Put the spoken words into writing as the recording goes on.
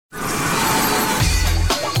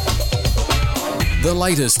The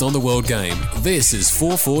latest on the world game. This is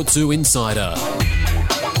 442 Insider.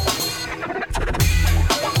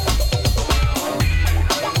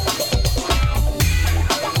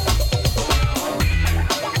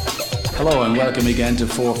 Hello and welcome again to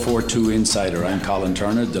 442 Insider. I'm Colin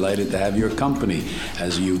Turner, delighted to have your company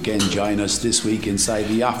as you again join us this week inside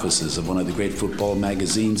the offices of one of the great football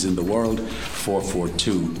magazines in the world,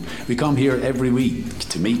 442. We come here every week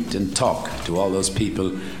to meet and talk to all those people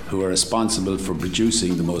who are responsible for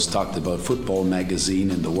producing the most talked about football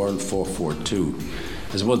magazine in the world, 442.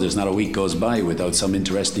 As well, there's not a week goes by without some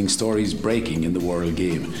interesting stories breaking in the world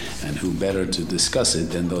game. And who better to discuss it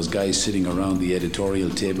than those guys sitting around the editorial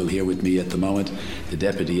table here with me at the moment, the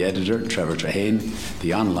deputy editor, Trevor Trehane,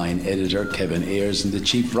 the online editor, Kevin Ayers, and the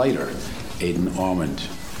chief writer, Aidan Ormond.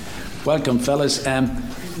 Welcome, fellas.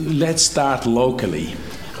 Let's start locally.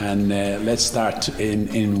 And let's start in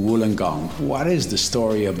Wollongong. What is the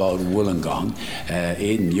story about Wollongong?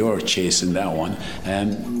 Aidan, you're chasing that one.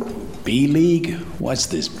 B-League? What's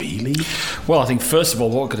this B-League? Well, I think first of all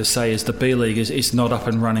what I've got to say is the B-League is not up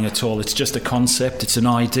and running at all. It's just a concept. It's an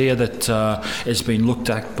idea that has been looked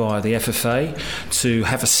at by the FFA to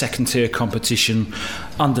have a second tier competition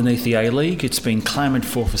underneath the A-League. It's been clamoured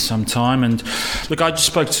for some time, and look, I just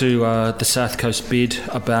spoke to the South Coast bid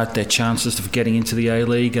about their chances of getting into the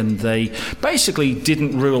A-League, and they basically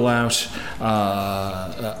didn't rule out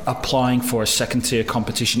applying for a second tier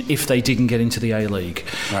competition if they didn't get into the A-League.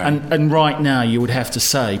 Right. And right now you would have to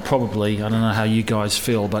say probably, I don't know how you guys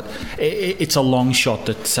feel, but it's a long shot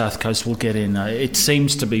that South Coast will get in. It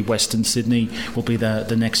seems to be Western Sydney will be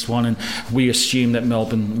the next one, and we assume that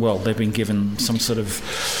Melbourne, well, they've been given some sort of,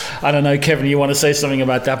 I don't know, Kevin, you want to say something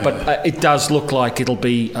about that? But it does look like it'll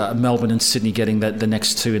be Melbourne and Sydney getting the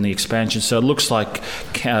next two in the expansion. So it looks like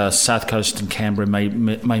South Coast and Canberra may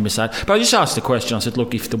miss out. But I just asked the question. I said,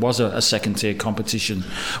 look, if there was a second tier competition,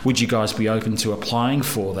 would you guys be open to applying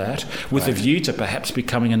for that with a view to perhaps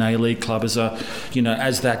becoming an A-League club as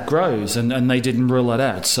that grows? And they didn't rule it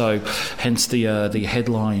out. So hence the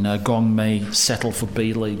headline, Gong may settle for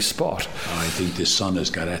B-League spot. I think the Sun has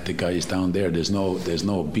got at the guys down there. There's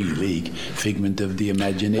no B-League, figment of the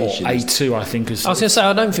imagination. Or A2, I think. I was going to say,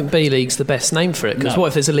 I don't think B-League's the best name for it, because what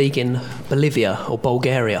if there's a league in Bolivia or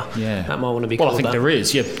Bulgaria? Yeah. That might want to be called Well, I think there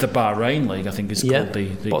is. Yeah, the Bahrain League, I think, is called the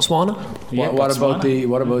Botswana? Yeah, what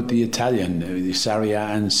about the Italian, the Serie A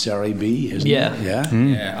and Serie B, isn't it?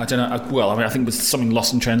 Yeah, I don't know. Well, I mean, I think there's something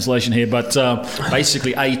lost in translation here, but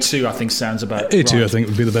basically A2, I think, sounds about A2, right. I think,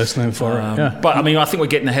 would be the best name for it. Yeah. But, I mean, I think we're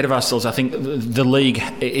getting ahead of ourselves. I think the league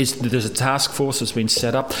there's a task force that's been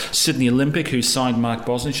set up. Sydney Olympic, who signed Mark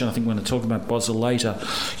Bosnich, and I think we're going to talk about Bosnich later,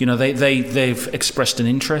 they've expressed an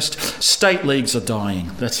interest. State leagues are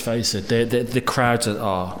dying, let's face it. The crowds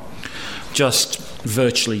are just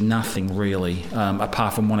virtually nothing really,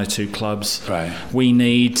 apart from one or two clubs. Right. We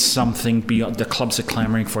need something beyond. The clubs are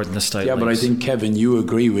clamouring for it in the state leagues. But I think, Kevin, you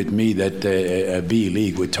agree with me that a B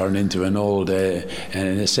League would turn into an old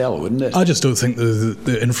NSL, wouldn't it? I just don't think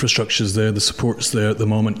the infrastructure's there, the support's there at the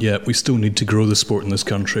moment yet. We still need to grow the sport in this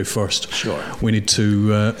country first. Sure. We need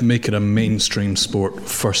to make it a mainstream sport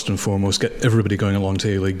first and foremost, get everybody going along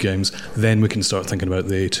to A-League games, then we can start thinking about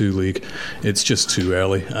the A2 League. It's just too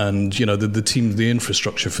early, and the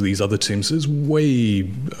infrastructure for these other teams is way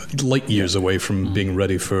light years away from being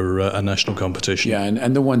ready for a national competition. Yeah,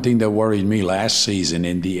 and the one thing that worried me last season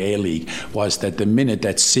in the A-League was that the minute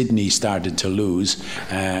that Sydney started to lose,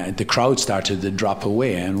 the crowd started to drop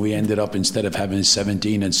away, and we ended up, instead of having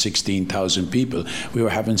 17 and 16,000 people, we were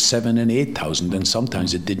having 7 and 8,000, and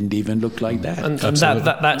sometimes it didn't even look like that. And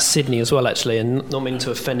that's Sydney as well, actually, and not meaning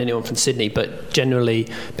to offend anyone from Sydney, but generally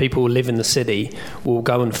people who live in the city will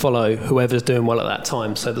go and follow whoever's doing well at that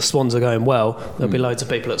time. So the Swans are going well, there'll be loads of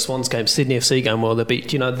people at Swans games. Sydney FC going well,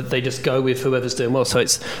 they just go with whoever's doing well. So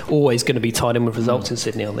it's always going to be tied in with results in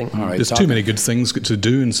Sydney, I think. All right, there's too many good things to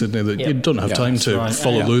do in Sydney that you don't have time to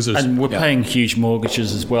follow losers. And we're paying huge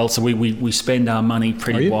mortgages as well, so we spend our money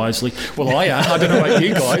pretty wisely. Well, I am. I don't know about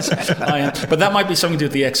you guys. I am. But that might be something to do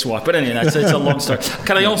with the ex-wife. But anyway, it's a long story.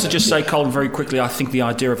 Can I also just say, Colin, very quickly, I think the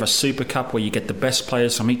idea of a Super Cup where you get the best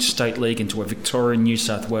players from each state league into a Victorian, New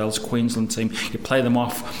South Wales, Queensland team, you play them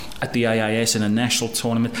off at the AAS in a national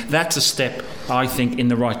tournament, that's a step, I think, in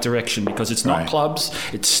the right direction, because it's not clubs,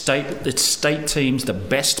 it's state teams, the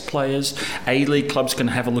best players. A-League clubs can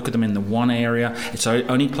have a look at them in the one area. It's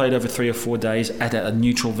only played over 3 or 4 days at a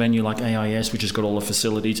neutral venue like AIS, which has got all the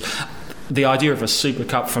facilities. The idea of a Super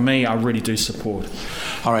Cup, for me, I really do support.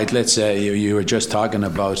 All right, let's. You were just talking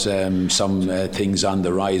about some things on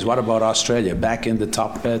the rise. What about Australia, back in the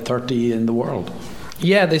top 30 in the world?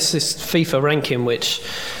 Yeah, this FIFA ranking, which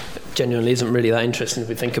genuinely isn't really that interesting if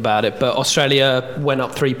we think about it. But Australia went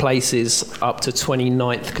up 3 places up to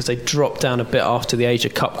 29th because they dropped down a bit after the Asia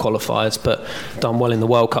Cup qualifiers, but done well in the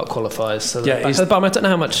World Cup qualifiers. So but I don't know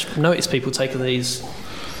how much notice people take of these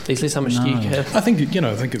lists. How much do you care? I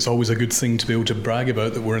think it's always a good thing to be able to brag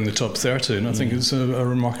about that we're in the top 30, and I think it's a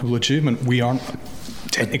remarkable achievement. We aren't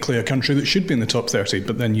technically a country that should be in the top 30,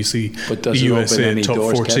 but then you see the USA in top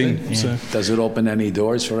 14. So. Does it open any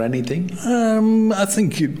doors for anything? I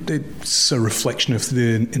think it's a reflection of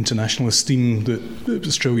the international esteem that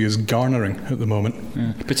Australia is garnering at the moment.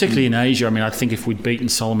 Yeah. Particularly in Asia. I mean, I think if we'd beaten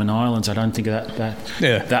Solomon Islands, I don't think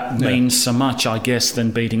that means so much, I guess,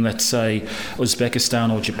 than beating, let's say,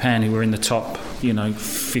 Uzbekistan or Japan, who are in the top,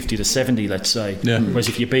 50 to 70, let's say. Yeah. Whereas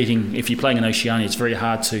if you're playing in Oceania, it's very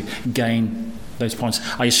hard to gain those points.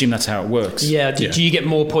 I assume that's how it works. Yeah. Do you get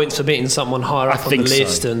more points for beating someone higher up on the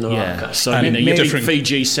list? So. So you beat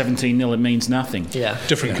Fiji 17-0, it means nothing. Yeah.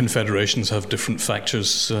 Different confederations have different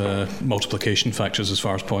factors, multiplication factors as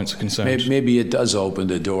far as points are concerned. Maybe it does open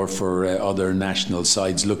the door for other national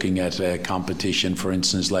sides looking at competition. For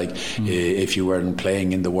instance, like if you weren't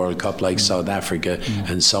playing in the World Cup, like South Africa,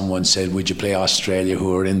 and someone said, "Would you play Australia,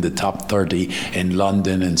 who are in the top 30 in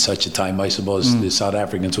London in such a time?" I suppose the South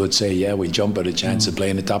Africans would say, "Yeah, we jump at a chance of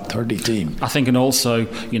playing a top 30 team." I think, and also,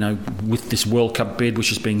 with this World Cup bid, which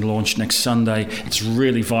is being launched next Sunday, it's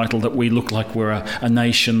really vital that we look like we're a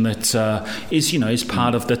nation that is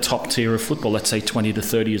part of the top tier of football. Let's say 20 to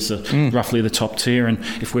 30 is roughly the top tier, and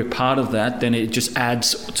if we're part of that, then it just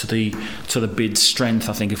adds to the bid's strength.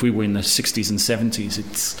 I think if we were in the 60s and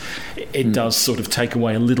 70s, it does sort of take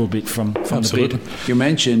away a little bit from the bid. You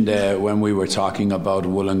mentioned when we were talking about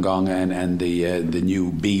Wollongong and the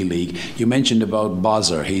new B League, you mentioned about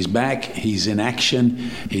Bozzer. He's back, he's in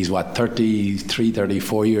action, he's 33,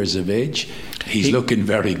 34 years of age. He's looking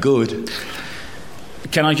very good.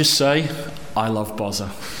 Can I just say, I love Bozzer.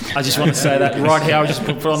 I just want to say that right here. I'll just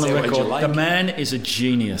put on the record. The man is a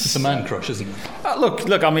genius. It's a man crush, isn't it?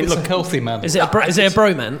 Look. I mean, it's a healthy man. Is it a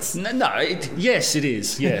bromance? No. Yes, it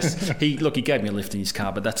is. Yes. He gave me a lift in his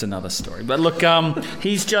car, but that's another story. But look,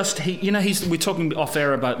 we're talking off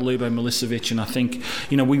air about Lubo Milicevic, and I think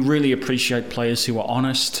we really appreciate players who are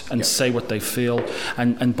honest and say what they feel.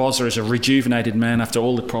 And Bozzer is a rejuvenated man after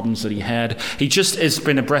all the problems that he had. He just has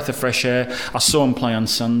been a breath of fresh air. I saw him play on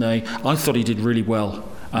Sunday. I thought he did really well.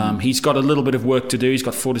 He's got a little bit of work to do. He's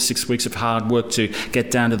got 4 to 6 weeks of hard work to get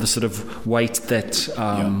down to the sort of weight that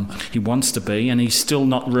he wants to be, and he's still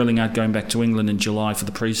not ruling out going back to England in July for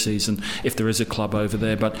the pre-season if there is a club over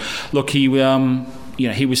there. But look, he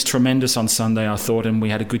was tremendous on Sunday, I thought, and we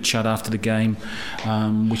had a good chat after the game,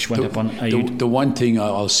 which went up on Aid. The one thing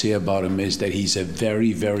I'll say about him is that he's a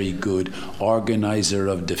very, very good organiser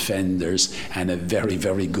of defenders and a very,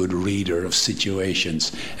 very good reader of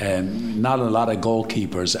situations. Not a lot of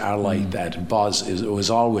goalkeepers are like that. Boz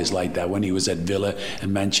was always like that when he was at Villa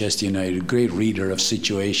and Manchester United. A great reader of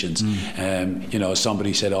situations.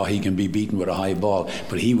 Somebody said, he can be beaten with a high ball,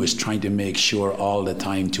 but he was trying to make sure all the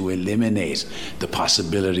time to eliminate the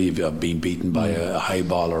possibility of being beaten by a high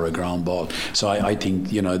ball or a ground ball. So I think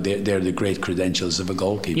they're the great credentials of a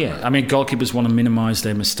goalkeeper. Yeah, I mean, goalkeepers want to minimise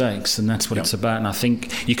their mistakes, and that's what it's about. And I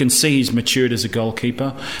think you can see he's matured as a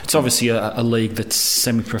goalkeeper. It's obviously a league that's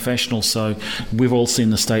semi-professional, so we've all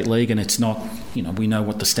seen the state league, and it's not. We know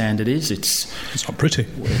what the standard is. It's not pretty.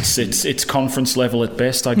 It's conference level at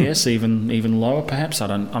best, I guess, even lower perhaps.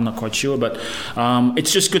 I'm not quite sure, but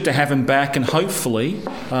it's just good to have him back, and hopefully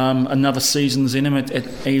another season's in him at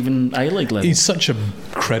even A-League level. He's such a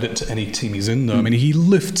credit to any team he's in, though. I mean, he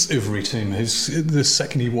lifts every team. The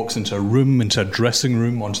second he walks into a dressing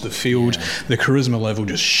room, onto the field, the charisma level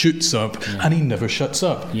just shoots up, and he never shuts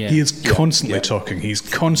up. He is constantly talking. He's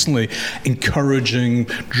constantly encouraging,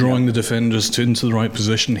 drawing the defenders into the right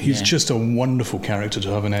position. He's just a wonderful character to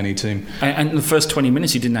have in any team. And in the first 20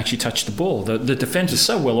 minutes, he didn't actually touch the ball. The defence was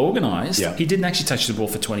so well organised, he didn't actually touch the ball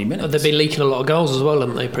for 20 minutes. They've been leaking a lot of goals as well,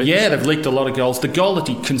 haven't they? Previously? Yeah, they've leaked a lot of goals. The goal that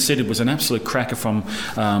he conceded was an absolute cracker from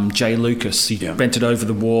Jay Lucas. He bent it over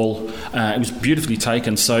the wall. It was beautifully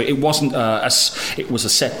taken. So it wasn't it was a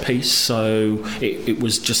set piece. So it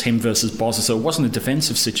was just him versus Bozzer. So it wasn't a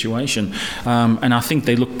defensive situation. And I think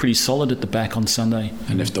they looked pretty solid at the back on Sunday.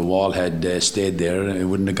 And if the wall had stayed there, it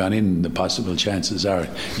wouldn't have gone in. The possible chances are,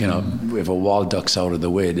 if a wall ducks out of the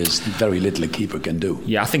way, there's very little a keeper can do.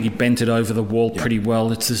 Yeah, I think he bent it over the wall pretty well.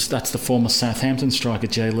 That's the former Southampton striker,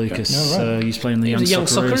 Jay Lucas. He's playing the young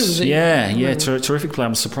Socceroos. Yeah, terrific player.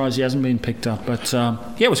 I'm surprised he hasn't been picked up. But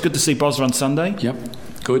it was good to see Bozzer on Sunday. Yep.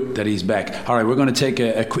 Good that he's back. All right, we're going to take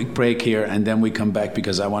a quick break here, and then we come back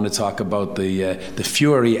because I want to talk about the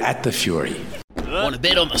Fury at the Fury. Want to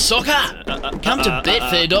bet on the soccer? Come to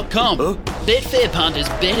betfair.com. Betfair punters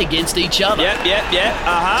bet against each other.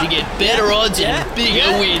 To get better odds and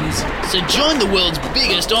bigger wins. So join the world's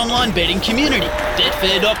biggest online betting community.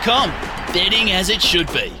 Betfair.com. Betting as it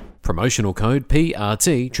should be. Promotional code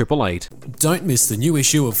PRT888. Don't miss the new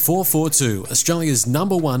issue of 442, Australia's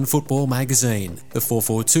 #1 football magazine. The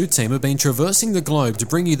 442 team have been traversing the globe to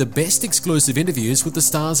bring you the best exclusive interviews with the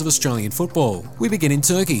stars of Australian football. We begin in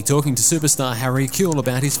Turkey, talking to superstar Harry Kewell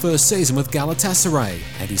about his first season with Galatasaray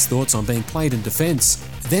and his thoughts on being played in defence.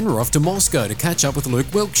 Then we're off to Moscow to catch up with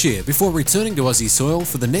Luke Wilkshire before returning to Aussie soil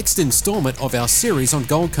for the next instalment of our series on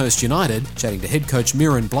Gold Coast United, chatting to head coach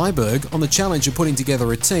Miran Bleiberg on the challenge of putting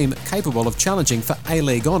together a team capable of challenging for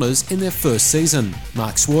A-League honours in their first season.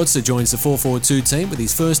 Mark Schwarzer joins the 442 team with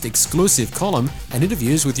his first exclusive column and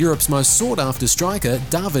interviews with Europe's most sought-after striker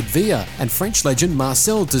David Villa and French legend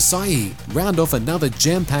Marcel Desailly round off another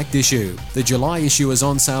jam-packed issue. The July issue is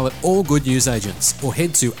on sale at all good newsagents, or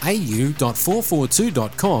head to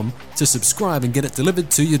au.442.com to subscribe and get it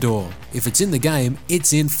delivered to your door. If it's in the game,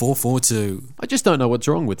 it's in 442. I just don't know what's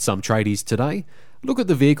wrong with some tradies today. Look at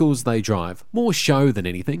the vehicles they drive. More show than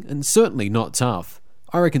anything, and certainly not tough.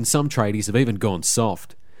 I reckon some tradies have even gone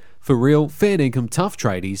soft. For real, fair income tough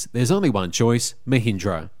tradies, there's only one choice: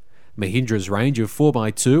 Mahindra. Mahindra's range of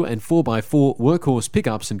 4x2 and 4x4 workhorse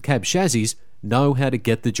pickups and cab chassis know how to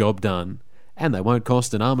get the job done. And they won't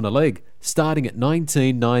cost an arm and a leg, starting at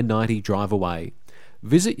 $19,990 drive away.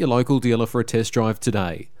 Visit your local dealer for a test drive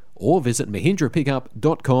today, or visit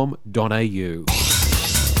mahindrapickup.com.au.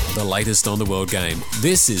 The latest on the world game.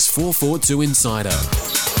 This is 442 Insider.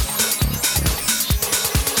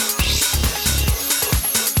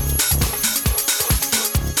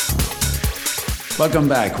 Welcome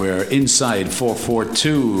back. We're inside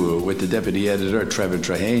 442 with the Deputy Editor, Trevor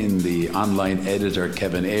Trehane, the online editor,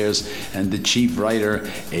 Kevin Ayres, and the Chief Writer,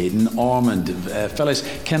 Aidan Ormond. Fellas,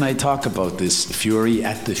 can I talk about this Fury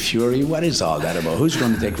at the Fury? What is all that about? Who's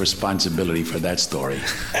going to take responsibility for that story?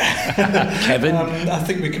 Kevin? I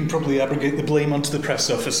think we can probably abrogate the blame onto the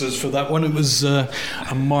press officers for that one. It was a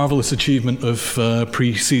marvellous achievement of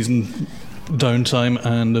pre-season downtime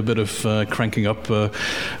and a bit of cranking up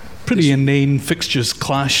pretty inane fixtures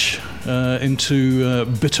clash into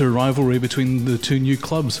bitter rivalry between the two new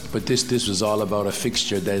clubs. But this was all about a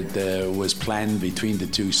fixture that was planned between the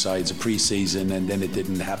two sides, a pre-season, and then it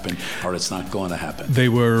didn't happen, or it's not going to happen. They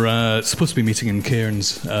were supposed to be meeting in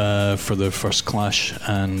Cairns for their first clash,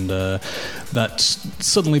 and that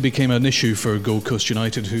suddenly became an issue for Gold Coast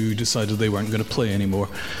United, who decided they weren't going to play anymore.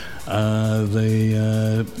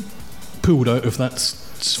 They pulled out of that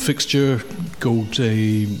fixture.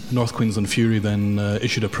 North Queensland Fury then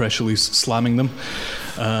issued a press release slamming them,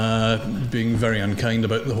 being very unkind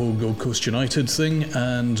about the whole Gold Coast United thing,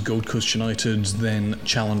 and Gold Coast United then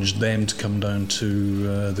challenged them to come down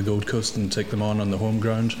to the Gold Coast and take them on the home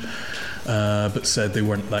ground, but said they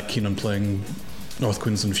weren't that keen on playing North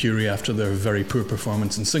Queensland Fury after their very poor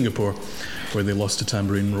performance in Singapore, where they lost to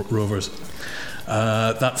Tambourine Rovers.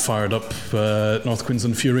 That fired up North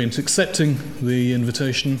Queensland Fury into accepting the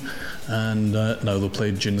invitation, and now they'll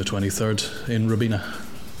play June the 23rd in Robina.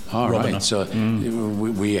 All right, so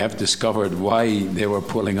we have discovered why they were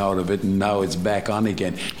pulling out of it, and now it's back on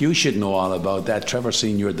again. You should know all about that. Trevor,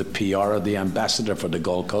 seeing you're the PR or the ambassador for the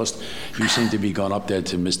Gold Coast, you seem to be going up there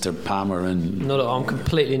to Mr. Palmer and... No, I'm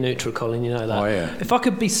completely neutral, Colin, you know that. Oh, yeah. If I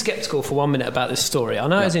could be sceptical for 1 minute about this story, I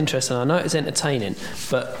know it's interesting, I know it's entertaining,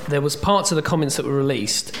 but there was parts of the comments that were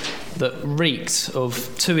released that reeked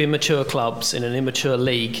of two immature clubs in an immature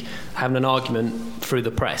league having an argument through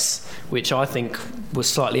the press, which I think was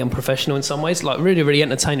slightly unprofessional in some ways, like really, really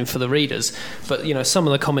entertaining for the readers. But, you know, some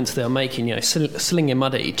of the comments they were making, you know, slinging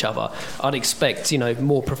mud at each other, I'd expect, you know,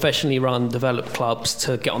 more professionally run, developed clubs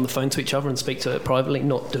to get on the phone to each other and speak to it privately,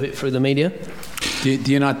 not do it through the media. Do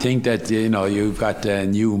you not think that, you know, you've got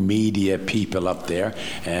new media people up there,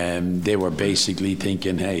 and they were basically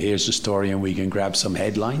thinking, hey, here's the story and we can grab some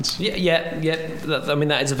headlines? Yeah. I mean,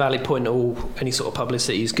 that is a valid point. Any sort of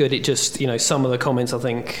publicity is good. It just, you know, some of the comments I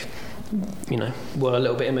think, you know, were a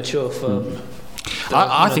little bit immature for...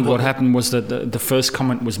 I think what happened was that the first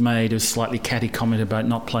comment was made, a slightly catty comment about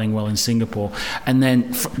not playing well in Singapore, and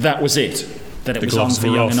then that was it. That it was on for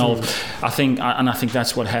young and old. I think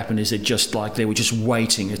that's what happened. Is it just like they were just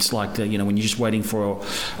waiting? It's like you know, when you're just waiting for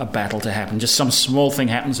a battle to happen, just some small thing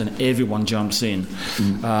happens and everyone jumps in.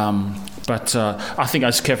 But I think,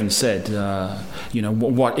 as Kevin said,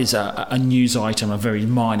 what is a news item, a very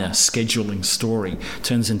minor scheduling story,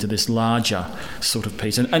 turns into this larger sort of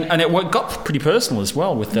piece. And it got pretty personal as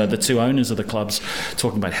well, with the two owners of the clubs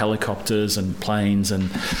talking about helicopters and planes and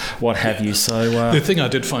what have you. So the thing I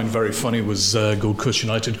did find very funny was Gold Coast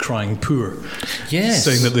United crying poor. Yes.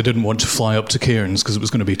 Saying that they didn't want to fly up to Cairns because it was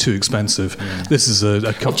going to be too expensive. Yeah. This is a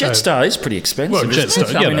Jetstar is pretty expensive. Well,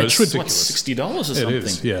 Jetstar, it's ridiculous. $60 or something. It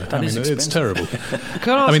is, yeah. It's terrible.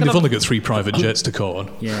 They've only got 3 private jets to call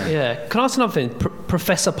on. Yeah. Can I ask another thing?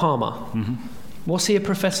 Professor Palmer. Mm-hmm. What's he a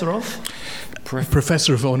professor of?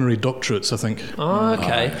 Professor of honorary doctorates, I think. Oh,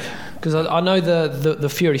 okay. Because I know the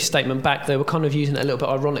Fury statement back, they were kind of using it a little bit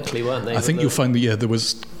ironically, weren't they? I think you'll find that there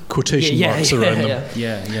was quotation marks around them.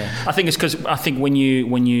 Yeah. I think it's because when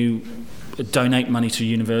you donate money to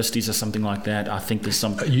universities or something like that, I think there's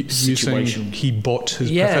some situation. Saying he bought his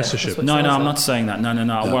professorship? No, I'm not saying that. No.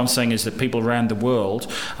 What I'm saying is that people around the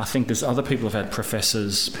world, I think there's other people who've had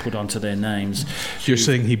professors put onto their names. You're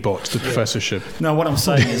saying he bought the professorship? No, what I'm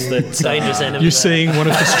saying is that dangerous enemy. You're saying one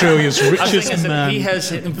of Australia's richest men he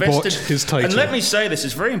has invested, bought his title. And let me say this: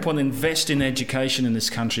 it's very important to invest in education in this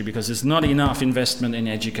country, because there's not enough investment in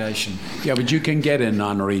education. Yeah, but you can get an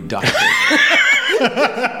honorary doctorate.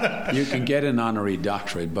 You can get an honorary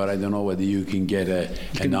doctorate, but I don't know whether you can get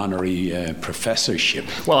an honorary professorship.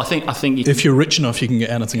 Well, I think if you're rich enough, you can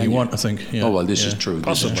get anything you want. I think. Yeah. Oh well, this is true.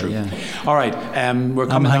 Possibly, this is true. Yeah. All right, we're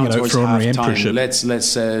coming hanging out out for honorary emperorship. Let's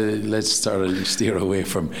start to steer away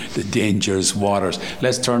from the dangerous waters.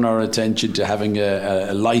 Let's turn our attention to having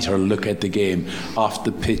a lighter look at the game, off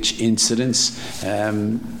the pitch incidents.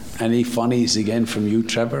 Any funnies again from you,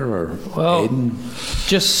 Trevor, or Aidan?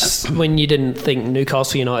 Just when you didn't think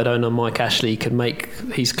Newcastle United owner Mike Ashley could make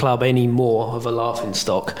his club any more of a laughing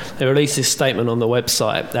stock, they released this statement on the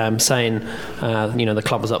website saying, the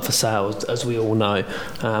club was up for sale, as we all know,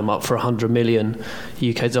 up for 100 million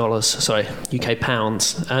UK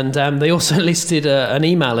pounds, and they also listed an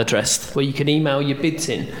email address where you can email your bids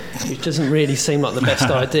in, which doesn't really seem like the best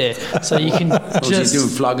idea. So you can was he doing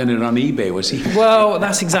flogging it on eBay, was he? Well,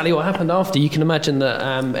 that's exactly what happened after. You can imagine that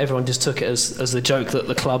everyone just took it as the joke that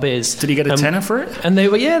the club is. Did he get a tenner for it? And they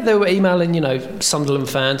were emailing Sunderland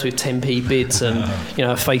fans with 10p bids, and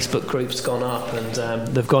a Facebook group's gone up, and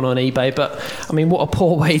they've gone on eBay. But I mean, what a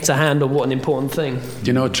poor way to handle what an important thing.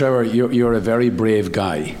 Trevor, you're a very brave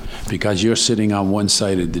guy, because you're sitting on one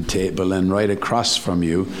side of the table, and right across from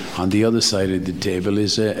you on the other side of the table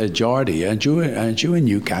is a Geordie. Aren't you a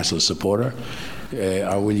Newcastle supporter?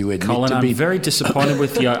 Or will you admit Colin, I'm very disappointed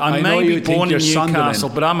with you. I may be born in Newcastle,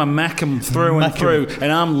 but I'm a Mackem through and through,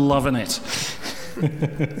 and I'm loving it.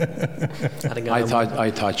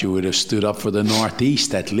 I thought you would have stood up for the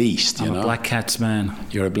Northeast at least. I'm a Black Cats man.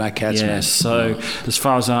 You're a Black Cats man. Yes. So as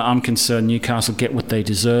far as I'm concerned, Newcastle get what they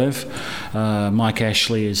deserve. Mike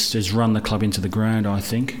Ashley has run the club into the ground, I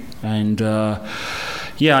think, and I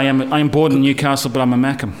am born in Newcastle, but I'm a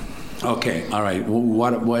Mackem. Okay, all right.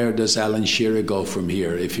 Where does Alan Shearer go from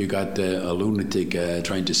here? If you got a lunatic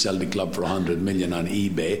trying to sell the club for 100 million on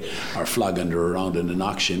eBay, or flogging her around in an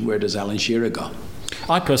auction, where does Alan Shearer go?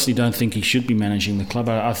 I personally don't think he should be managing the club.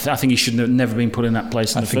 I think he should have never been put in that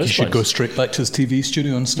place in the first place. I think he should go straight back to his TV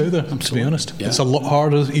studio and stay there, to be honest. Yeah. It's a lot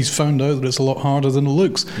harder. He's found out that it's a lot harder than it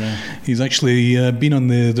looks. Yeah. He's actually been on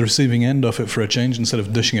the receiving end of it for a change instead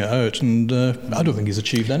of dishing it out, and I don't think he's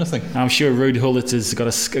achieved anything. I'm sure Ruud Gullit has got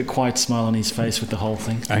a quiet smile on his face with the whole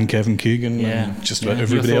thing. And Kevin Keegan, and just about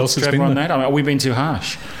everybody else has been on there. That? Are we being too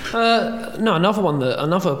harsh? No, another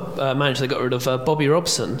manager that got rid of Bobby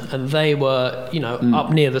Robson, and they were up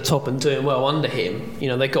near the top and doing well under him.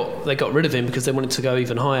 They got rid of him because they wanted to go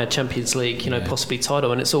even higher, Champions League, possibly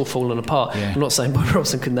title, and it's all fallen apart. I'm not saying Bobby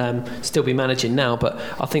Robson can still be managing now, but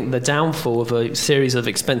I think the downfall of a series of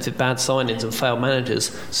expensive bad signings and failed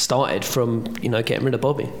managers started from getting rid of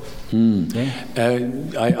Bobby.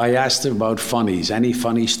 I asked about funnies. Any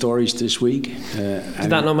funny stories this week? Did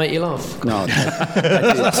that not make you laugh? No.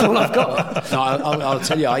 That's all I've got. No, I'll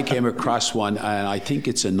tell you, I came across one, and I think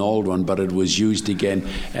it's an old one, but it was used again.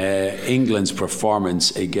 England's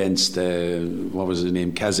performance against, what was his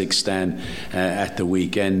name, Kazakhstan at the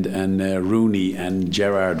weekend, and Rooney and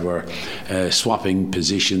Gerrard were swapping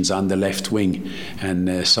positions on the left wing,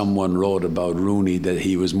 and someone wrote about Rooney that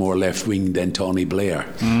he was more left wing than Tony Blair.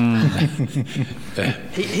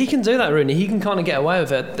 He can do that, Rooney. He can kind of get away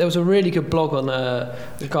with it. There was a really good blog on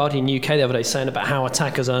The Guardian UK the other day saying about how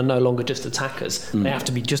attackers are no longer just attackers. They have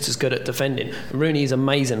to be just as good at defending. Rooney is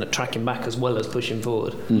amazing at tracking back as well as pushing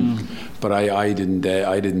forward. But I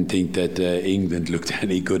didn't think that England looked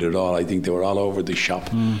any good at all. I think they were all over the shop.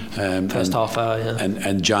 First half hour, yeah.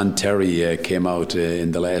 And John Terry came out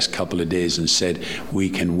in the last couple of days and said, we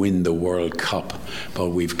can win the World Cup, but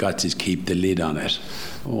we've got to keep the lid on it.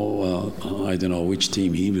 Oh, well, I don't know which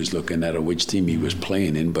team he was looking at or which team he was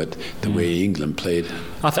playing in, but the way England played.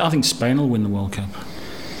 I think Spain will win the World Cup.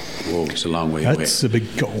 Whoa, it's a long way away. That's a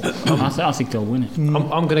big goal. I think they'll win it.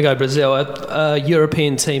 I'm going to go Brazil. A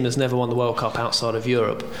European team has never won the World Cup outside of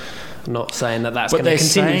Europe. I'm not saying that's going to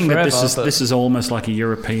continue forever. But this is almost like a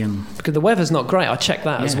European... Because the weather's not great. I checked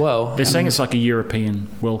that as well. They're saying it's like a European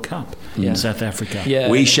World Cup in South Africa. Yeah.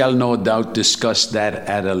 We shall no doubt discuss that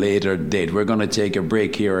at a later date. We're going to take a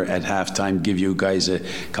break here at halftime, give you guys a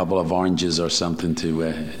couple of oranges or something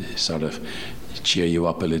to sort of cheer you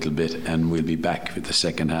up a little bit, and we'll be back with the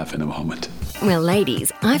second half in a moment. Well,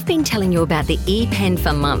 ladies, I've been telling you about the E-Pen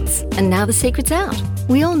for months, and now the secret's out.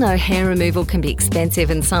 We all know hair removal can be expensive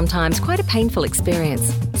and sometimes quite a painful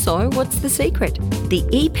experience. So what's the secret? The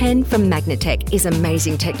E-Pen from Magnatech is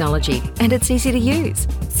amazing technology, and it's easy to use.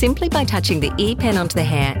 Simply by touching the E-Pen onto the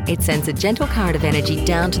hair, it sends a gentle current of energy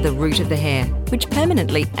down to the root of the hair, which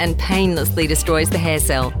permanently and painlessly destroys the hair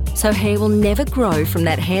cell, so hair will never grow from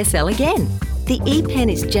that hair cell again. The E-Pen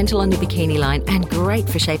is gentle on your bikini line and great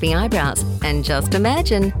for shaping eyebrows. And just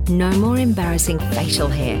imagine, no more embarrassing facial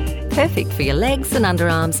hair. Perfect for your legs and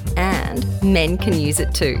underarms, and men can use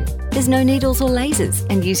it too. There's no needles or lasers,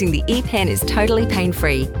 and using the E-Pen is totally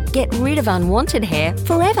pain-free. Get rid of unwanted hair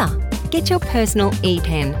forever. Get your personal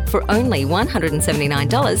E-Pen for only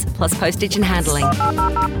 $179 plus postage and handling.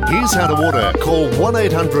 Here's how to order. Call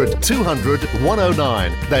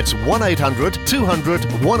 1-800-200-109. That's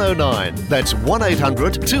 1-800-200-109. That's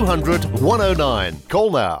 1-800-200-109.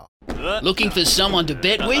 Call now. Looking for someone to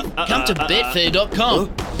bet with? Come to betfair.com.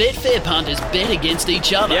 Betfair punters bet against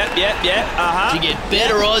each other. To get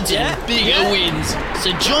better odds and bigger wins.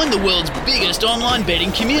 So join the world's biggest online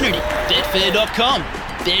betting community. Betfair.com.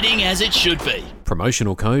 Betting as it should be.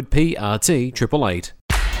 Promotional code PRT888.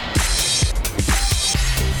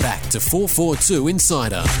 Back to 442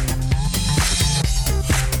 Insider.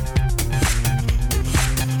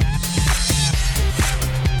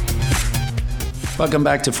 Welcome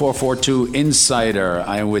back to 442 Insider.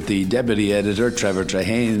 I'm with the Deputy Editor, Trevor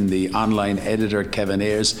Trehane, the online editor, Kevin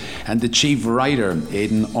Ayres, and the Chief Writer,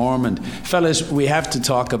 Aidan Ormond. Fellas, we have to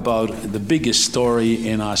talk about the biggest story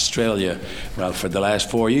in Australia, well, for the last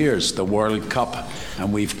 4 years, the World Cup,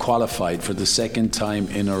 and we've qualified for the second time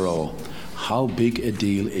in a row. How big a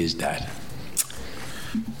deal is that?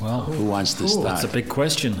 Well, who wants to start? That's a big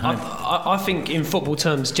question. I think in football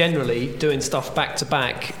terms, generally, doing stuff back to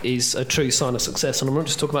back is a true sign of success. And I'm not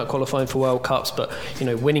just talking about qualifying for World Cups, but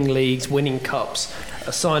winning leagues, winning cups.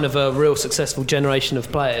 A sign of a real successful generation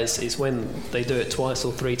of players is when they do it twice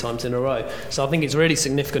or three times in a row. So I think it's really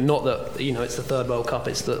significant. Not that it's the third World Cup;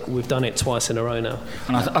 it's that we've done it twice in a row now.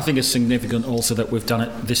 And I think it's significant also that we've done it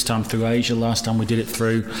this time through Asia. Last time we did it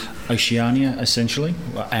through Oceania, essentially,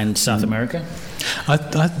 and South America. I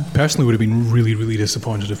personally would have been really, really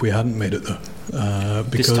disappointed if we hadn't made it, though.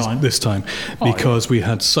 This time, because we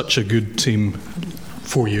had such a good team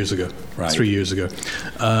 4 years ago, 3 years ago.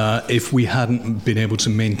 If we hadn't been able to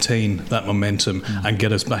maintain that momentum and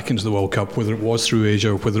get us back into the World Cup, whether it was through Asia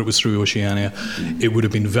or whether it was through Oceania, it would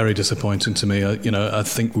have been very disappointing to me. I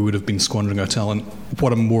think we would have been squandering our talent.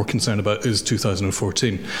 What I'm more concerned about is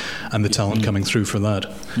 2014 and the talent coming through for that.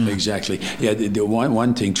 Exactly. Yeah, the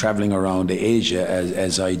one thing, travelling around Asia,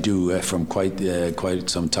 as I do from quite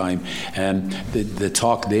some time, the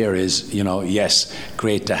talk there is, yes,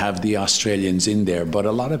 great to have the Australians in there, but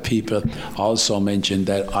a lot of people also mentioned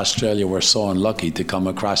that Australia were so unlucky to come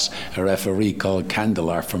across a referee called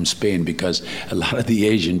Candelar from Spain, because a lot of the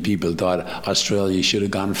Asian people thought Australia should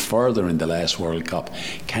have gone further in the last World Cup.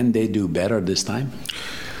 Can they do better this time?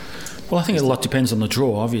 Well, I think a lot depends on the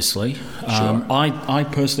draw, obviously. Sure. I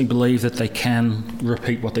personally believe that they can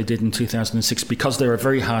repeat what they did in 2006 because they're a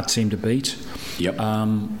very hard team to beat. Yep.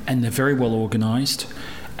 And they're very well organised,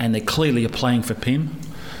 and they clearly are playing for Pim.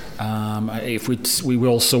 If we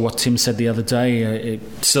all saw what Tim said the other day,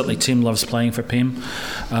 certainly Tim loves playing for Pim.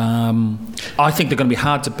 I think they're going to be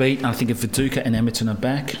hard to beat, and I think if Viduka and Emerton are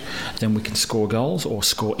back, then we can score goals or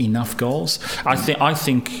score enough goals. I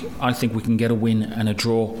think we can get a win and a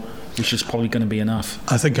draw which is probably going to be enough.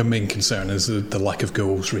 I think our main concern is the lack of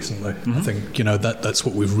goals recently. Mm-hmm. I think that's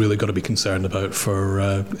what we've really got to be concerned about for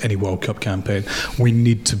any World Cup campaign. We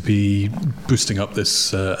need to be boosting up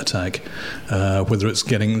this attack, whether it's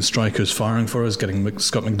getting strikers firing for us, getting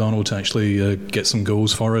Scott McDonald to actually get some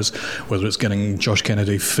goals for us, whether it's getting Josh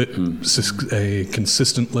Kennedy fit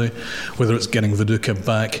consistently, whether it's getting Viduka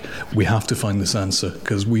back. We have to find this answer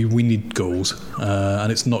because we need goals,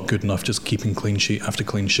 and it's not good enough just keeping clean sheet after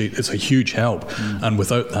clean sheet. It's a huge help, and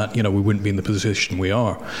without that, we wouldn't be in the position we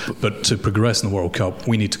are. But to progress in the World Cup,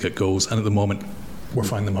 we need to get goals, and at the moment we're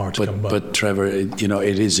finding them hard to come by. But Trevor, it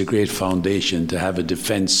is a great foundation to have a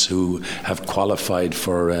defence who have qualified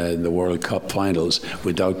for the World Cup finals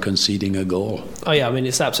without conceding a goal. Oh yeah, I mean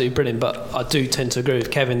it's absolutely brilliant. But I do tend to agree with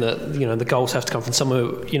Kevin that the goals have to come from somewhere.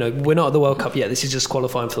 We're not at the World Cup yet. This is just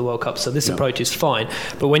qualifying for the World Cup. So this approach is fine.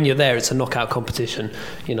 But when you're there, it's a knockout competition.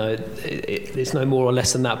 It's no more or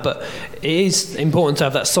less than that. But it is important to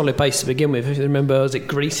have that solid base to begin with. If you remember, was it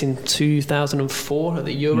Greece in 2004 at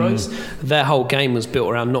the Euros? Their whole game was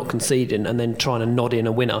built around not conceding and then trying to nod in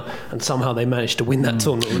a winner, and somehow they managed to win that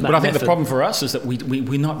tournament with that But I think method. the problem for us is that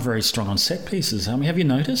we're not very strong on set pieces. I mean, have you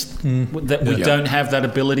noticed that we don't have that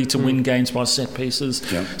ability to win games by set pieces?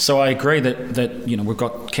 Yeah. So I agree that we've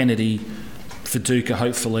got Kennedy, Viduka,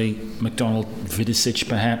 hopefully McDonald, Vidicic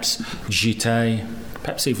perhaps, Gite,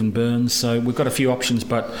 perhaps even Burns. So we've got a few options,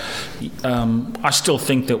 but I still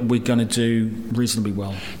think that we're going to do reasonably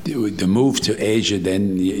well. The move to Asia,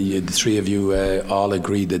 then, the three of you all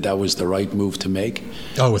agreed that was the right move to make?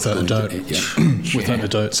 Oh, without a doubt. Yeah. Without a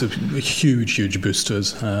doubt. It's a huge boost to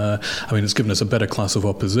us. It's given us a better class of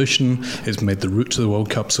opposition. It's made the route to the World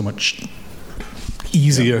Cup so much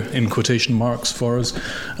easier in quotation marks for us.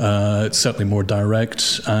 It's certainly more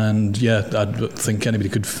direct, and I don't think anybody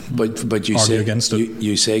could but you argue say, against it.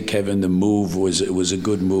 You say, Kevin, the move was a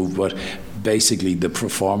good move, but basically the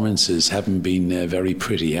performances haven't been very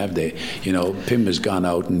pretty, have they? Pim has gone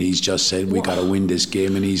out and he's just said we got to win this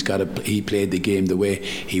game, and he played the game the way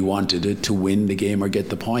he wanted it, to win the game or get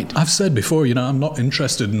the point. I've said before, I'm not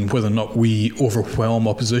interested in whether or not we overwhelm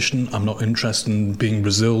opposition. I'm not interested in being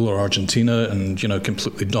Brazil or Argentina and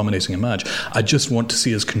completely dominating a match. I just want to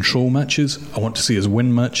see us control matches. I want to see us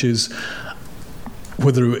win matches.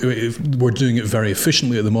 Whether if we're doing it very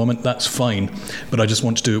efficiently at the moment, that's fine, but I just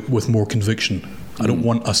want to do it with more conviction. I don't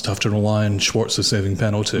want us to have to rely on Schwarzer saving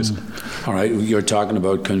penalties. All right, you're talking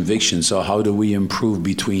about conviction, so how do we improve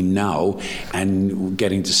between now and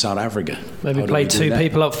getting to South Africa? Maybe play two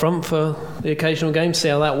people up front for the occasional game, see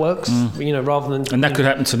how that works, rather than... And that could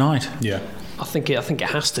happen tonight. Yeah. I think it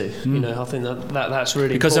has to. I think that's really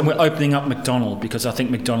because important. then we're opening up McDonald, because I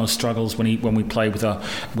think McDonald struggles when we play with a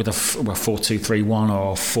 4-2-3-1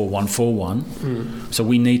 or 4-1-4-1. So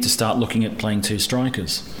we need to start looking at playing two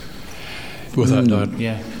strikers. Without doubt.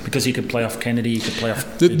 Yeah, because he could play off Kennedy, he could play off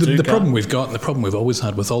the problem we've got, and the problem we've always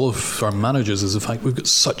had with all of our managers, is the fact we've got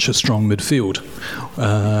such a strong midfield,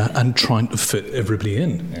 and trying to fit everybody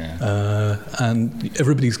in. Yeah. And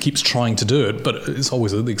everybody keeps trying to do it, but it's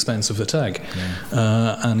always at the expense of the attack.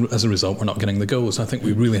 Yeah. And as a result, we're not getting the goals. I think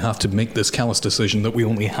we really have to make this callous decision that we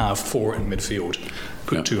only have four in midfield.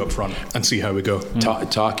 Put two up front and see how we go.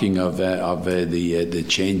 Talking of the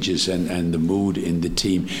changes and the mood in the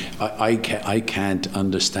team, I can't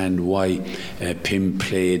understand why Pim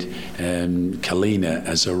played Kalina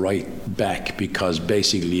as a right back, because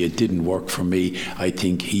basically it didn't work for me. I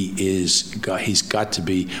think he's got to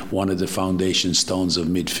be one of the foundation stones of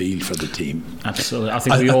midfield for the team. Absolutely. I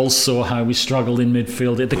think we all saw how we struggled in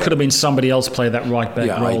midfield. There could have been somebody else play that right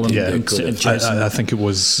back role. I think it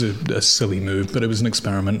was a silly move, but it was an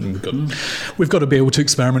experiment, and we've got to be able to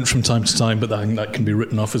experiment from time to time, but I think that can be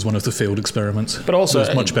written off as one of the failed experiments. But also,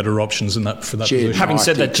 there's much better options in that for that position. Having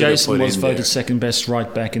said that, Jason was voted second best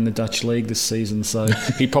right back in the Dutch league this season, so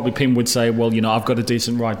Pim would say, well, I've got a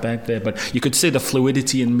decent right back there, but you could see the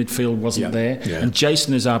fluidity in midfield wasn't there, and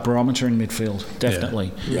Jason is our barometer in midfield,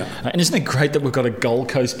 definitely. And isn't it great that we've got a Gold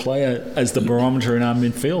Coast player as the barometer in our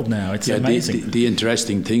midfield now? It's amazing. The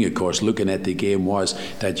interesting thing, of course, looking at the game, was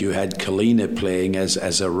that you had Kalina playing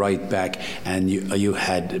as a right back, and you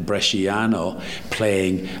had Bresciano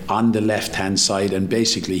playing on the left hand side, and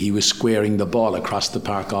basically he was squaring the ball across the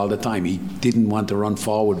park all the time. He didn't want to run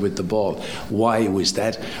forward with the ball. Why was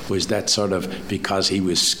that? Was that sort of because he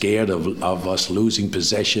was scared of us losing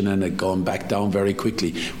possession and it going back down very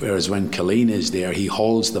quickly? Whereas when Kalina is there, he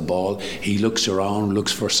holds the ball, he looks around,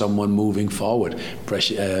 looks for someone moving forward.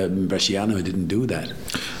 Bresciano didn't do that.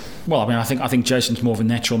 Well, I mean, I think Jason's more of a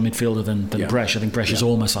natural midfielder than Bresh. I think Bresh is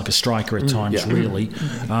almost like a striker at times, really.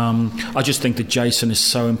 I just think that Jason is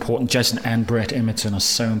so important. Jason and Brett Emerton are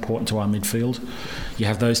so important to our midfield. You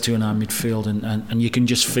have those two in our midfield, and you can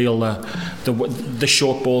just feel the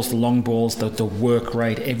short balls, the long balls, the work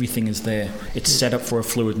rate, everything is there. It's set up for a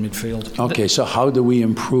fluid midfield. Okay, so how do we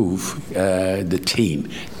improve the team?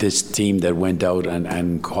 This team that went out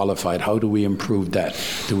and qualified, how do we improve that?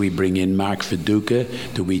 Do we bring in Mark Viduka?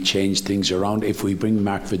 Do we change things around? If we bring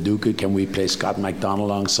Mark Viduka, can we play Scott McDonald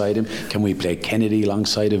alongside him? Can we play Kennedy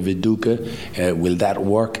alongside of Viduka? Will that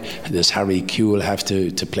work? Does Harry Kewell have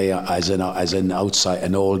to play as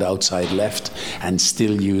an old outside left and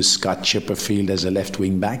still use Scott Chipperfield as a left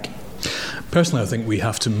wing back? Personally, I think we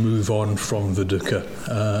have to move on from Viduka.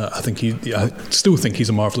 I still think he's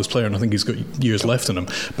a marvellous player, and I think he's got years left in him.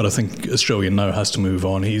 But I think Australia now has to move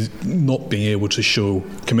on. He's not being able to show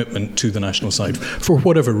commitment to the national side for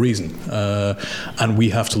whatever reason, and we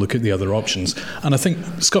have to look at the other options. And I think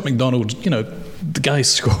Scott McDonald, the guy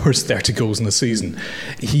scores 30 goals in a season.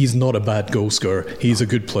 He's not a bad goal scorer. He's a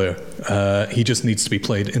good player. He just needs to be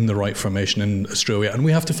played in the right formation in Australia, and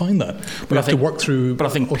we have to find that. We have to work through. But I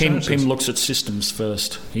think Pim looks at systems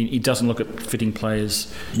first. He doesn't look at fitting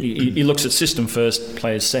players. He looks at system first,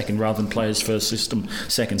 players second, rather than players first, system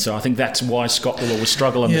second. So I think that's why Scott will always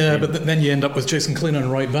struggle. But then you end up with Jason Clean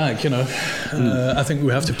right back. I think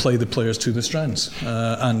we have to play the players to the strengths.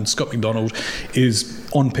 And Scott McDonald is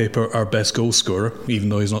on paper our best goal scorer, even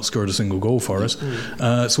though he's not scored a single goal for us.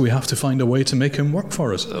 So we have to find a way to make him work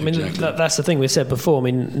for us. I mean, that's the thing we said before. I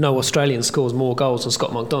mean, no Australian scores more goals than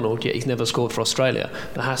Scott McDonald, yet he's never scored for Australia.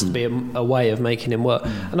 There has to be a way of making him work.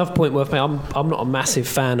 Another point worth making, I'm not a massive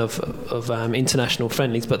fan of international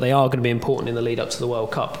friendlies, but they are going to be important in the lead up to the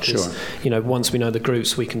World Cup. Because, once we know the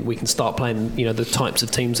groups, we can start playing, the types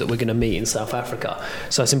of teams that we're going to meet in South Africa.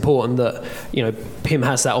 So it's important that, Pim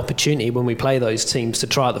has that opportunity when we play those teams to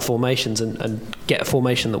try out the formations and get a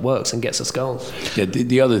formation that works and gets us goals. Yeah,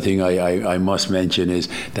 the other thing I must mention is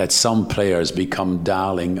that some players become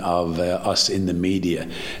darling of us in the media.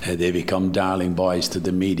 They become darling boys to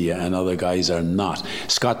the media, and other guys are not.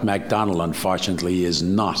 Scott McDonald, unfortunately, is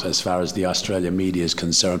not, as far as the Australia media is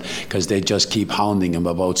concerned, because they just keep hounding him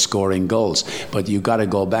about scoring goals. But you've got to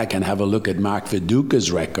go back and have a look at Mark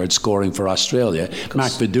Viduka's record scoring for Australia.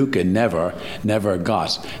 Mark Viduka never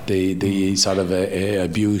got the sort of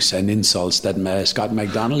abuse and insults that Scott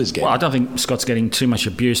McDonald is getting. Well, I don't think Scott's getting too much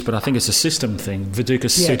abuse, but I think it's a system thing. Viduka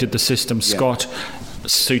suited the system. Scott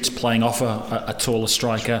suits playing off a taller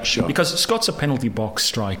striker, because Scott's a penalty box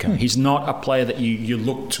striker. He's not a player that you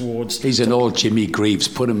look towards. He's an old Jimmy Greaves.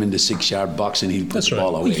 Put him in the 6-yard box and he'll put the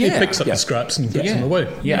ball away. He picks up the scraps and gets them away.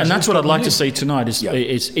 And that's what I'd like to see tonight is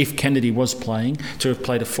if Kennedy was playing, to have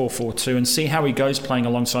played a 4-4-2 and see how he goes playing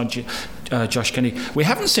alongside Josh Kennedy. We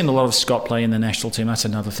haven't seen a lot of Scott play in the national team. That's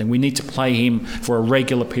another thing. We need to play him for a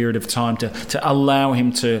regular period of time to allow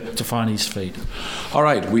him to find his feet. All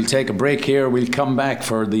right, we'll take a break here. We'll come back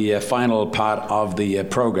for the final part of the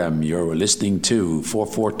programme. You're listening to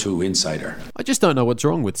 442 Insider. I just don't know what's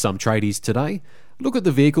wrong with some tradies today. Look at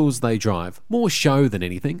the vehicles they drive. More show than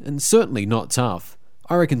anything, and certainly not tough.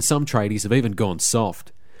 I reckon some tradies have even gone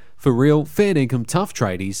soft. For real, fair income tough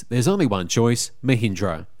tradies, there's only one choice: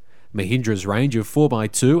 Mahindra. Mahindra's range of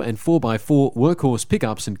 4x2 and 4x4 workhorse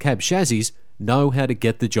pickups and cab chassis know how to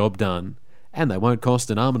get the job done. And they won't cost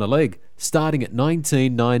an arm and a leg, starting at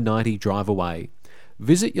 $19,990 drive away.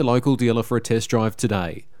 Visit your local dealer for a test drive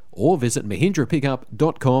today, or visit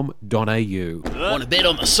mahindrapickup.com.au. Want to bet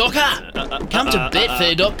on the soccer? Come to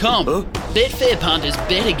betfair.com. Betfair punters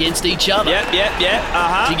bet against each other to get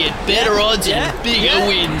better odds and bigger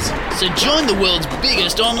wins. So join the world's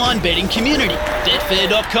biggest online betting community.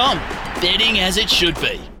 Betfair.com. Betting as it should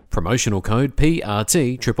be. Promotional code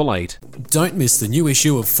PRT888. Don't miss the new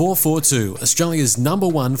issue of 442, Australia's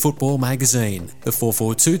 #1 football magazine. The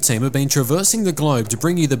 442 team have been traversing the globe to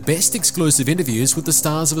bring you the best exclusive interviews with the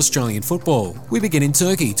stars of Australian football. We begin in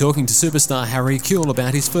Turkey, talking to superstar Harry Kewell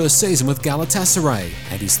about his first season with Galatasaray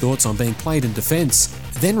and his thoughts on being played in defence.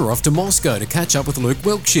 Then we're off to Moscow to catch up with Luke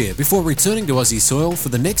Wilkshire before returning to Aussie soil for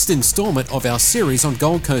the next instalment of our series on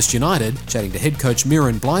Gold Coast United, chatting to head coach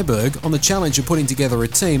Miran Bleiberg on the challenge of putting together a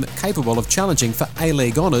team capable of challenging for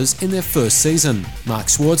A-League honours in their first season. Mark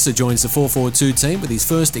Schwarzer joins the 442 team with his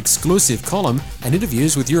first exclusive column and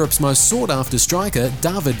interviews with Europe's most sought-after striker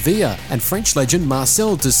David Villa and French legend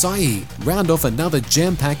Marcel Desailly round off another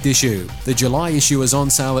jam-packed issue. The July issue is on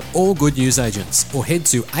sale at all good newsagents, or head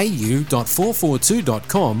to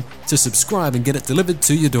au.442.com to subscribe and get it delivered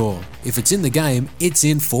to your door. If it's in the game, it's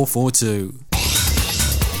in 442.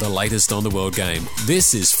 the latest on the world game.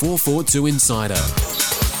 This is 442 Insider.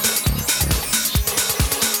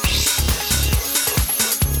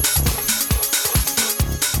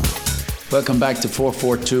 Welcome back to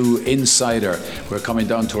 442 Insider. We're coming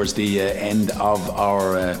down towards the end of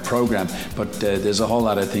our programme, but there's a whole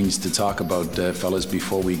lot of things to talk about, fellas,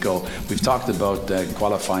 before we go. We've talked about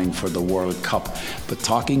qualifying for the World Cup, but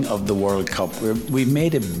talking of the World Cup, we've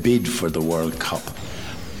made a bid for the World Cup.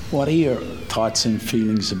 What are your thoughts and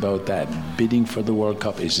feelings about that? Bidding for the World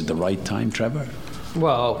Cup, is it the right time, Trevor?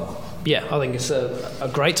 Well, yeah, I think it's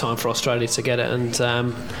a great time for Australia to get it,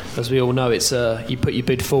 and as we all know, it's you put your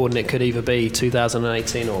bid forward and it could either be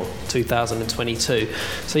 2018 or 2022.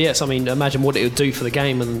 So yes, I mean, imagine what it would do for the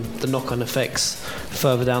game and the knock-on effects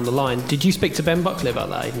further down the line. Did you speak to Ben Buckley about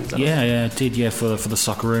that? Yeah, I did. Yeah, for the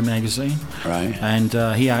Socceroos magazine, right? And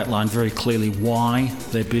he outlined very clearly why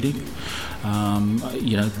they're bidding.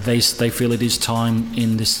 They feel it is time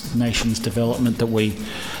in this nation's development that we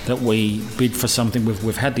bid for something.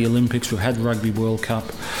 We've had the Olympics, we've had the Rugby World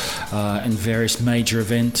Cup, and various major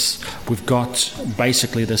events. We've got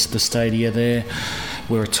basically the stadia there.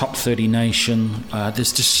 We're a top 30 nation.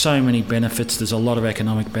 There's just so many benefits. There's a lot of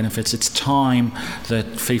economic benefits. It's time that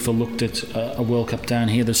FIFA looked at a World Cup down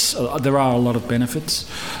here. There are a lot of benefits.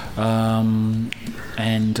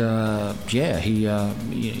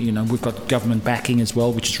 We've got government backing as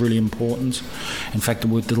well, which is really important. In fact,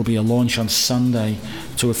 there'll be a launch on Sunday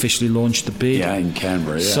to officially launch the bid. Yeah, in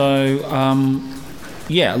Canberra. Yeah. So.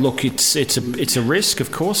 Look, it's a risk,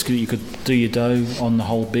 of course, because you could do your dough on the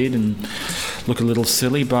whole bid and look a little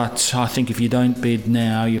silly. But I think if you don't bid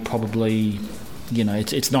now, you're probably,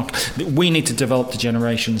 it's not. We need to develop the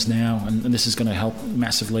generations now, and this is going to help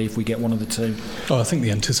massively if we get one of the two. Oh, I think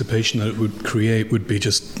the anticipation that it would create would be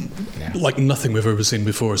just like nothing we've ever seen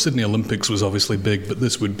before. Sydney Olympics was obviously big, but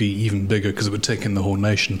this would be even bigger because it would take in the whole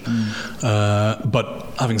nation. But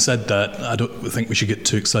having said that, I don't think we should get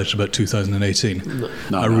too excited about 2018.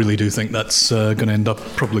 I really do think that's going to end up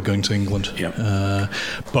probably going to England. Yep.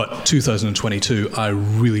 But 2022, I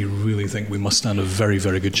really, really think we must stand a very,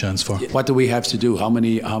 very good chance for. What do we have to do? How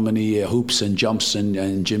many hoops and jumps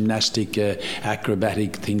and gymnastic,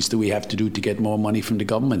 acrobatic things do we have to do to get more money from the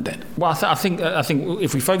government then? Well, I think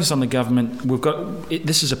if we focus on the government,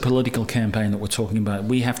 this is a political campaign that we're talking about.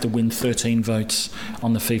 We have to win 13 votes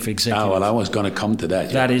on the FIFA executive. Oh, well, I was going to come to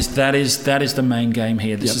that. That is the main game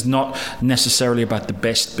here. This is not necessarily about the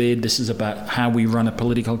best bid. This is about how we run a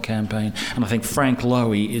political campaign. And I think Frank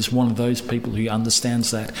Lowy is one of those people who understands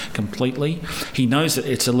that completely. He knows that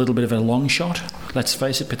it's a little bit of a long shot, let's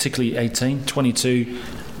face it, particularly 18, 22.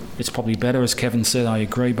 It's probably better, as Kevin said, I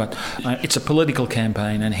agree, but it's a political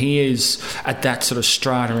campaign, and he is at that sort of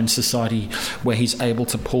strata in society where he's able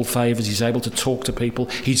to pull favours, he's able to talk to people,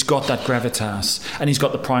 he's got that gravitas, and he's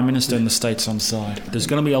got the Prime Minister in the States on side. There's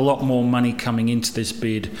going to be a lot more money coming into this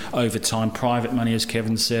bid over time, private money, as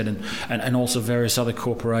Kevin said, and also various other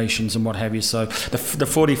corporations and what have you. So the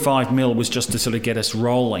 45 mil was just to sort of get us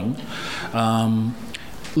rolling.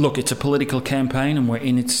 Look, it's a political campaign and we're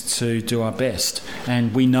in it to do our best.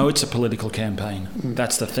 And we know it's a political campaign.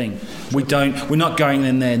 That's the thing. We're not going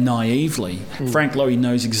in there naively. Frank Lowy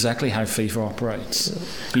knows exactly how FIFA operates.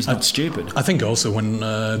 He's not stupid. I think also when,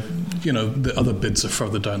 the other bids are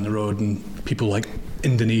further down the road and people like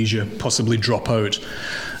Indonesia possibly drop out,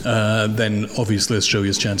 then obviously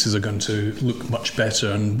Australia's chances are going to look much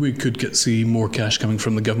better, and we could see more cash coming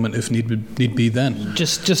from the government if need be then.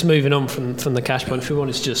 Just moving on from the cash point, if we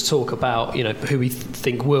wanted to just talk about who we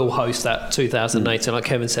think will host that 2018, like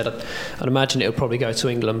Kevin said, I'd imagine it would probably go to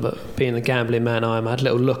England, but being the gambling man I am, I had a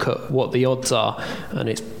little look at what the odds are, and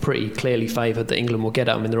it's pretty clearly favoured that England will get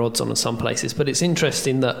it. I mean, there are odds on in some places, but it's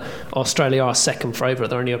interesting that Australia are second favourite.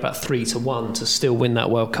 They're only about 3-1 to still win that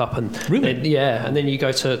World Cup, and really, and then you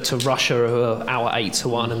go to Russia, who are our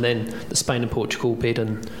 8-1, and then the Spain and Portugal bid,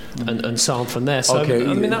 and so on from there. So okay.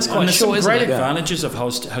 I mean, that's quite short, isn't it? There's some great advantages of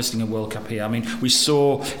hosting a World Cup here. I mean, we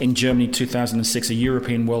saw in Germany 2006 a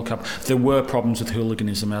European World Cup. There were problems with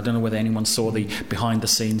hooliganism. I don't know whether anyone saw the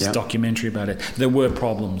behind-the-scenes documentary about it. There were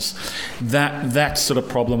problems. That sort of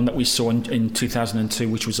problem that we saw in 2002,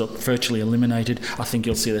 which was virtually eliminated, I think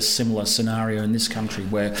you'll see a similar scenario in this country,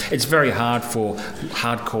 where it's very hard for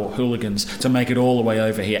hardcore hooligans to make it all the way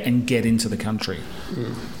over here and get into the country.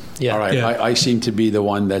 Yeah. All right. Yeah. I seem to be the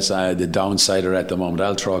one that's the downsider at the moment.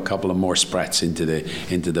 I'll throw a couple of more sprats into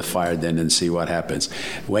the fire then and see what happens.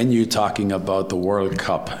 When you're talking about the World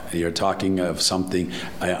Cup, you're talking of something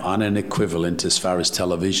on an equivalent as far as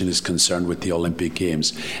television is concerned with the Olympic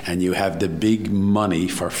Games, and you have the big money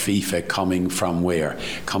for FIFA coming from where?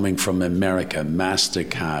 Coming from America,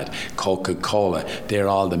 MasterCard, Coca-Cola. They're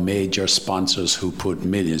all the major sponsors who put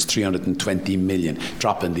millions, 320 million,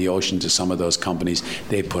 drop in the ocean to some of those companies.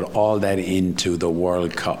 They put all that into the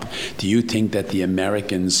World Cup. Do you think that the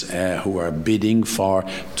Americans who are bidding for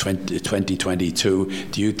 2022,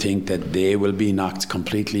 do you think that they will be knocked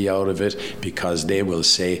completely out of it because they will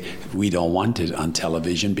say, we don't want it on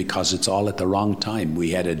television because it's all at the wrong time?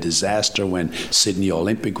 We had a disaster when Sydney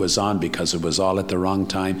Olympic was on because it was all at the wrong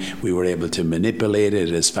time. We were able to manipulate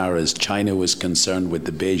it as far as China was concerned with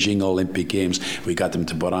the Beijing Olympic Games. We got them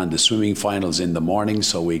to put on the swimming finals in the morning,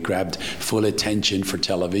 so we grabbed full attention for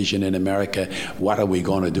television in America. What are we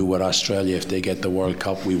going to do with Australia if they get the World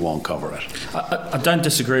Cup? We won't cover it. I don't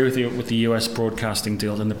disagree with you with the US broadcasting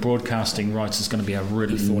deal, and the broadcasting rights is going to be a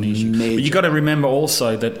really thorny issue. But you've got to remember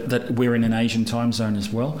also that we're in an Asian time zone as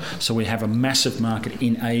well, so we have a massive market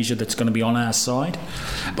in Asia that's going to be on our side.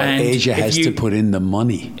 But and Asia has to put in the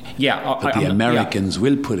money. Yeah, but the Americans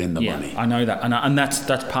will put in the money. I know that, and that's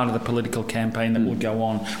part of the political campaign that will go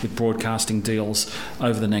on with broadcasting deals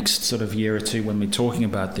over the next sort of year or two when we're talking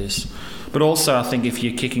about this. But also, I think if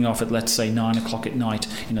you're kicking off at, let's say, 9 o'clock at night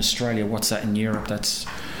in Australia, what's that in Europe? That's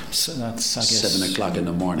I guess 7 o'clock in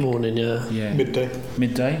the morning. Yeah.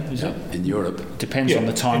 Midday, is it? In Europe. Depends on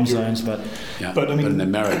the time zones, but... Yeah. But in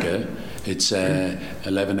America, it's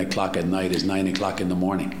 11 o'clock at night is 9 o'clock in the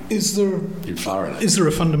morning. In Florida. Is there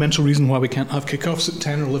a fundamental reason why we can't have kickoffs at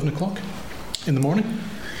 10 or 11 o'clock in the morning?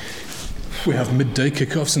 We have midday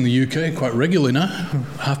kickoffs in the UK quite regularly now,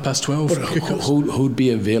 12:30 kickoffs. Who'd be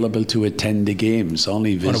available to attend the games?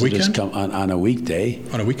 Only visitors come on a weekday.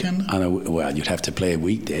 On a weekend? Well, you'd have to play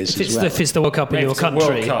weekdays as well. If it's the World Cup in your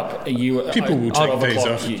country, people will take days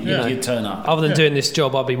off. You turn up. Other than doing this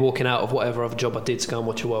job, I'll be walking out of whatever other job I did to go and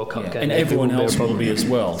watch a World Cup game. And everyone else will be as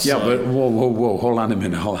well. Yeah, but whoa, hold on a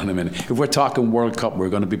minute. If we're talking World Cup, we're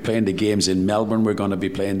going to be playing the games in Melbourne, we're going to be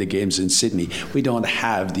playing the games in Sydney. We don't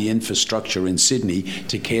have the infrastructure in Sydney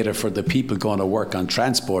to cater for the people going to work on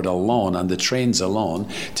transport alone, on the trains alone,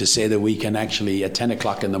 to say that we can actually at 10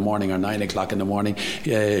 o'clock in the morning or 9 o'clock in the morning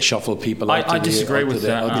shuffle people out. I disagree with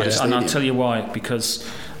that, and I'll tell you why. Because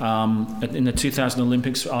in the 2000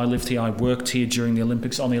 Olympics, I lived here, I worked here during the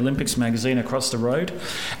Olympics on the Olympics magazine across the road,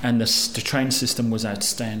 and the train system was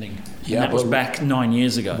outstanding. Yeah, that was back 9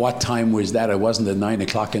 years ago. What time was that? It wasn't at 9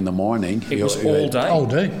 o'clock in the morning. It was all day.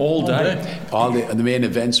 All the main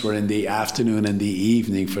events were in the afternoon and the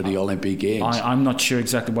evening for the Olympic Games. I'm not sure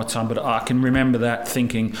exactly what time, but I can remember that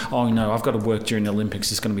thinking, oh no, I've got to work during the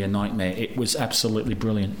Olympics, it's going to be a nightmare. It was absolutely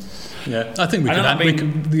brilliant. Yeah, I think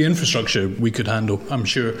the infrastructure we could handle, I'm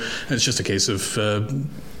sure. It's just a case of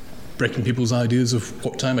breaking people's ideas of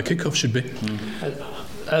what time a kickoff should be.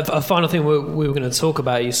 A final thing we were going to talk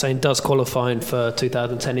about, you're saying, does qualifying for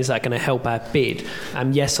 2010, is that going to help our bid?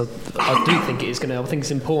 Yes, I do think it is going to help. I think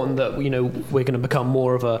it's important that we're going to become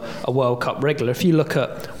more of a World Cup regular. If you look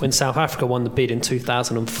at when South Africa won the bid in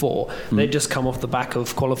 2004, they'd just come off the back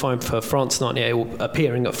of qualifying for France 98, or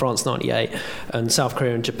appearing at France 98, and South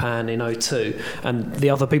Korea and Japan in 02. And the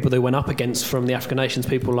other people they went up against from the African nations,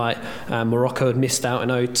 people like Morocco had missed out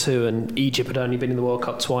in 02, and Egypt had only been in the World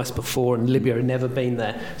Cup twice before, and Libya had never been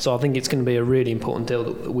there. So I think it's going to be a really important deal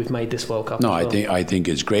that we've made this World Cup. No, I think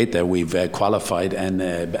it's great that we've qualified, and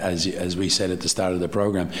as we said at the start of the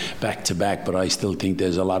programme, back to back. But I still think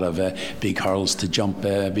there's a lot of big hurdles to jump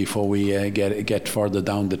before we get further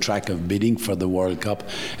down the track of bidding for the World Cup.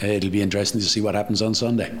 It'll be interesting to see what happens on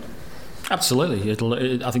Sunday. Absolutely.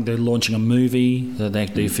 I think they're launching a movie,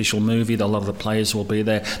 the official movie. A lot of the players will be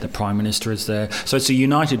there. The Prime Minister is there. So it's a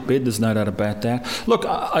united bid, there's no doubt about that. Look,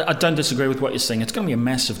 I don't disagree with what you're saying. It's going to be a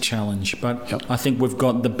massive challenge, but I think we've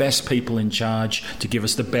got the best people in charge to give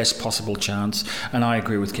us the best possible chance. And I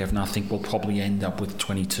agree with Kevin. I think we'll probably end up with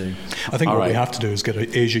 22. I think we have to do is get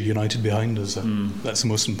Asia united behind us. That's the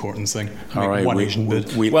most important thing. One Asian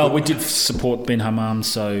bid. We did support Bin Hammam,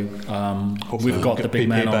 so we've got the big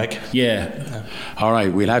man on. Yeah. All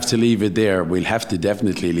right, we'll have to leave it there. We'll have to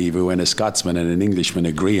definitely leave it when a Scotsman and an Englishman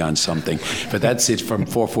agree on something. But that's it from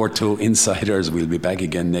 442 Insiders. We'll be back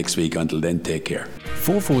again next week. Until then, take care.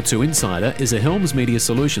 442 Insider is a Helms Media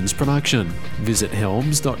Solutions production. Visit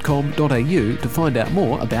helms.com.au to find out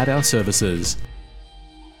more about our services.